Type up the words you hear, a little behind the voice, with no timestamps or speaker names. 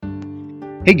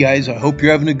Hey guys, I hope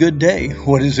you're having a good day.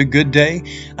 What is a good day?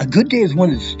 A good day is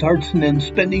when it starts and ends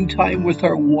spending time with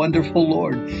our wonderful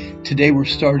Lord. Today we're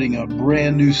starting a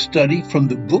brand new study from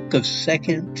the book of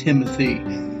 2 Timothy.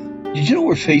 Did you know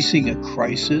we're facing a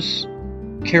crisis?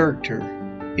 Character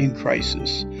in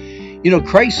crisis.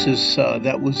 Crisis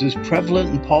that was as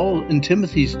prevalent in Paul and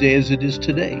Timothy's day as it is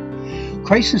today.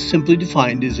 Crisis, simply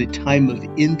defined, is a time of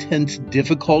intense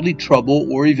difficulty,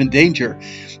 trouble, or even danger.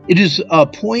 It is a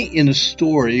point in a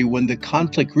story when the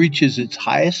conflict reaches its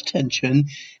highest tension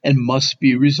and must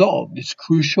be resolved. It's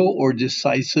crucial or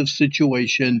decisive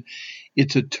situation.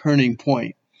 It's a turning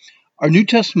point. Our New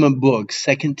Testament book,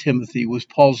 2 Timothy, was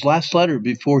Paul's last letter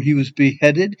before he was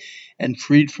beheaded and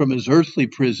freed from his earthly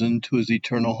prison to his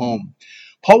eternal home.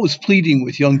 Paul was pleading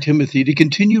with young Timothy to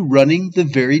continue running the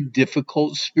very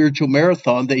difficult spiritual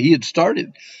marathon that he had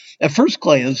started. At first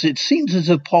glance, it seems as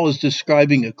if Paul is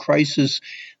describing a crisis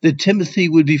that Timothy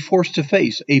would be forced to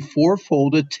face, a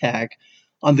fourfold attack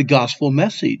on the gospel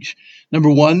message.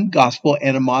 Number one, gospel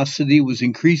animosity was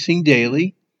increasing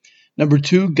daily. Number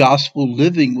two, gospel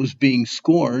living was being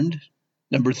scorned.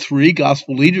 Number three,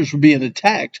 gospel leaders were being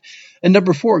attacked. And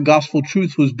number four, gospel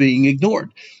truth was being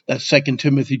ignored. That's 2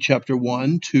 Timothy chapter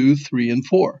 1, 2, 3, and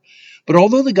 4. But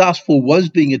although the gospel was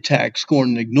being attacked,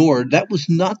 scorned, and ignored, that was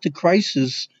not the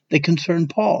crisis that concerned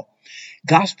Paul.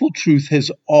 Gospel truth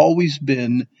has always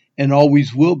been and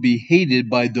always will be hated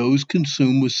by those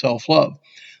consumed with self-love.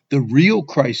 The real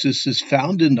crisis is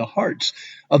found in the hearts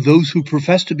of those who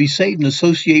profess to be saved and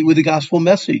associate with the gospel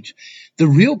message. The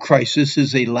real crisis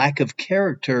is a lack of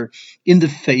character in the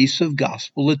face of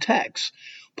gospel attacks.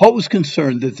 Paul was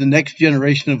concerned that the next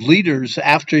generation of leaders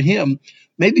after him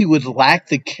maybe would lack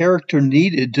the character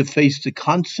needed to face the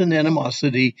constant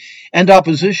animosity and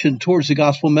opposition towards the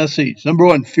gospel message. Number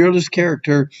one, fearless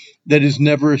character that is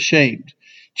never ashamed.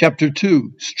 Chapter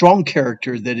 2, strong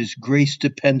character that is grace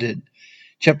dependent.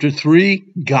 Chapter 3,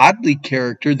 godly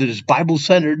character that is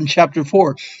Bible-centered. And chapter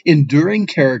 4, enduring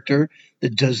character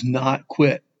that does not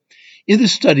quit. In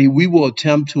this study, we will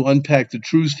attempt to unpack the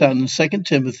truths found in 2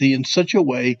 Timothy in such a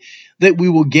way that we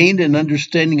will gain an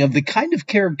understanding of the kind of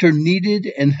character needed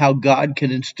and how God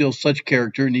can instill such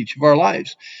character in each of our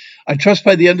lives. I trust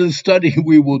by the end of the study,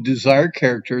 we will desire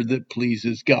character that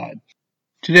pleases God.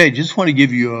 Today, I just want to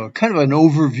give you a kind of an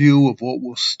overview of what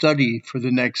we'll study for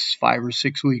the next 5 or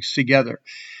 6 weeks together.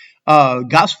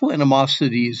 Gospel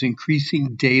animosity is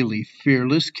increasing daily.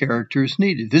 Fearless character is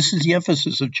needed. This is the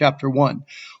emphasis of chapter 1.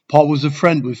 Paul was a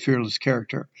friend with fearless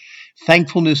character.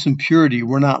 Thankfulness and purity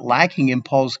were not lacking in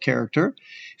Paul's character.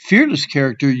 Fearless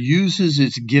character uses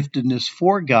its giftedness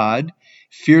for God.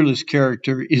 Fearless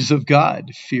character is of God.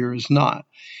 Fear is not.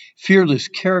 Fearless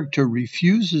character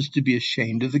refuses to be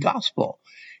ashamed of the gospel.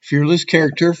 Fearless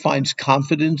character finds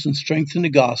confidence and strength in the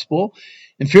gospel.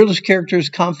 And fearless character is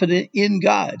confident in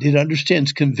God. It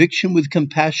understands conviction with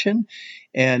compassion,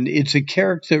 and it's a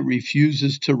character that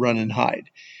refuses to run and hide.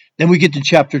 Then we get to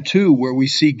chapter 2, where we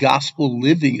see gospel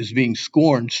living is being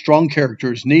scorned. Strong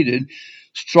character is needed.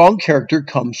 Strong character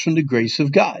comes from the grace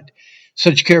of God.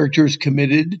 Such character is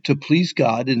committed to please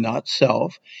God and not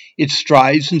self. It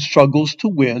strives and struggles to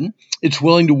win. It's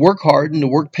willing to work hard and to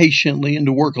work patiently and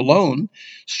to work alone.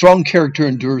 Strong character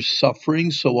endures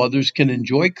suffering so others can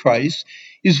enjoy Christ,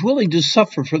 is willing to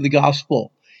suffer for the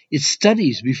gospel. It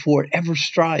studies before it ever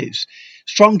strives.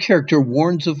 Strong character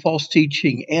warns of false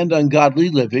teaching and ungodly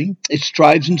living. It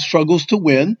strives and struggles to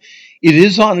win. It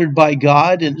is honored by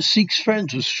God and seeks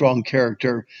friends with strong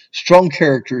character. Strong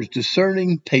character is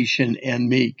discerning, patient, and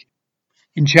meek.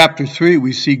 In chapter 3,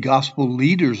 we see gospel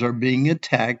leaders are being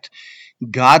attacked.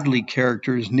 Godly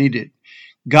character is needed.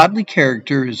 Godly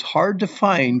character is hard to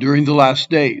find during the last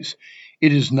days.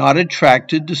 It is not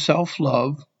attracted to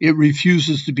self-love. It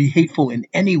refuses to be hateful in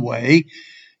any way.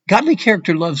 Godly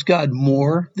character loves God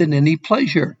more than any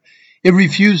pleasure. It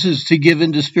refuses to give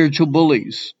in to spiritual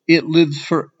bullies. It lives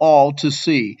for all to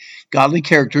see. Godly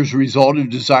character is a result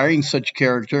of desiring such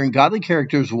character, and godly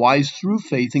character is wise through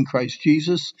faith in Christ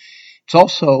Jesus. It's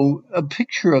also a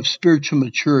picture of spiritual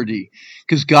maturity,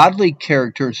 because godly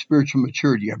character and spiritual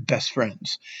maturity are best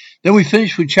friends. Then we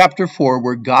finish with chapter 4,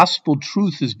 where gospel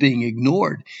truth is being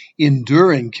ignored.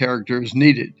 Enduring character is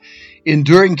needed.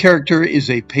 Enduring character is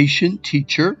a patient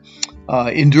teacher.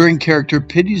 Enduring character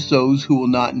pities those who will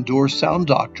not endure sound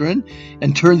doctrine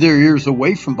and turn their ears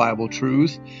away from Bible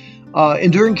truth.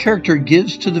 Enduring character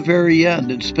gives to the very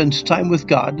end and spends time with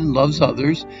God and loves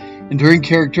others. Enduring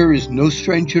character is no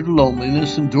stranger to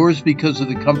loneliness, endures because of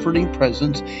the comforting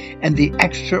presence and the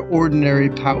extraordinary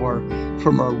power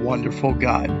from our wonderful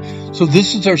God. So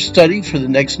this is our study for the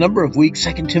next number of weeks.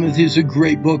 2 Timothy is a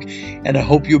great book, and I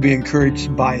hope you'll be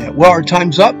encouraged by it. Well, our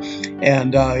time's up,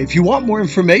 and if you want more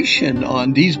information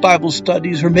on these Bible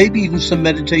studies, or maybe even some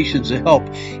meditations to help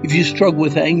if you struggle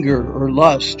with anger or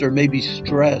lust or maybe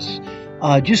stress,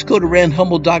 just go to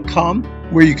randhummel.com,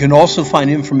 where you can also find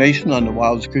information on the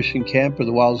Wilds Christian Camp or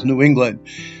the Wilds New England.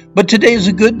 But today is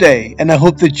a good day, and I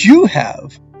hope that you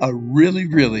have a really,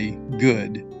 really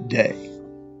good day.